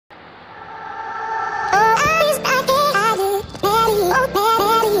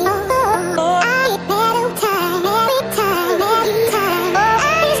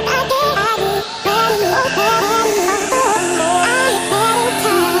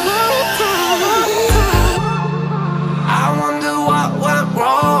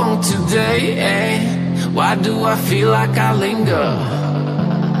Why do I feel like I linger?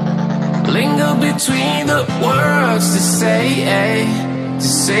 Linger between the words to say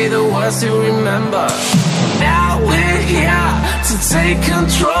the words to remember. Now we're here to take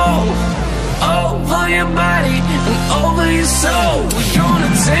control over your body and over your soul. We're gonna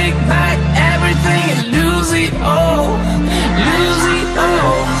take back everything and lose it all. Lose it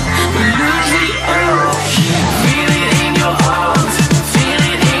all. We lose it all. Feel it in your arms, feel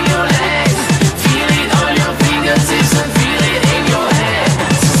it in your legs, feel it on your fingertips and feel it in your head.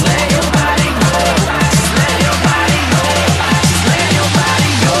 Just let your body go, just let your body go, just let your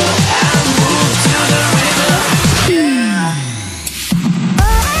body go and move to the rhythm.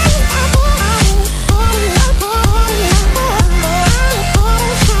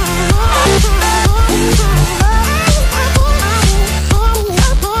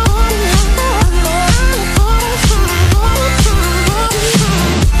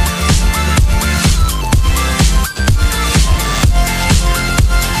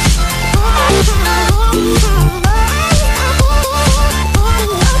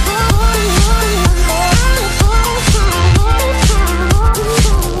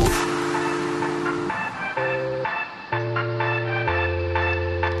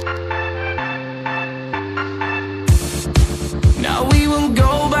 Now we won't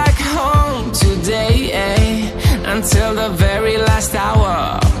go back home today, until the very last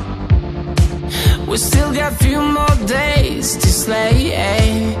hour. We still got a few more days to slay,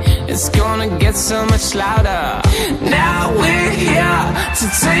 it's gonna get so much louder. Now we're here to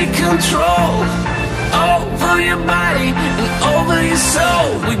take control over your body and over your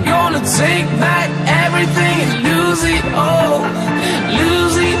soul. We're gonna take back everything and lose it all.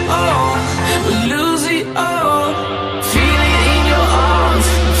 Lose it all. We lose it all.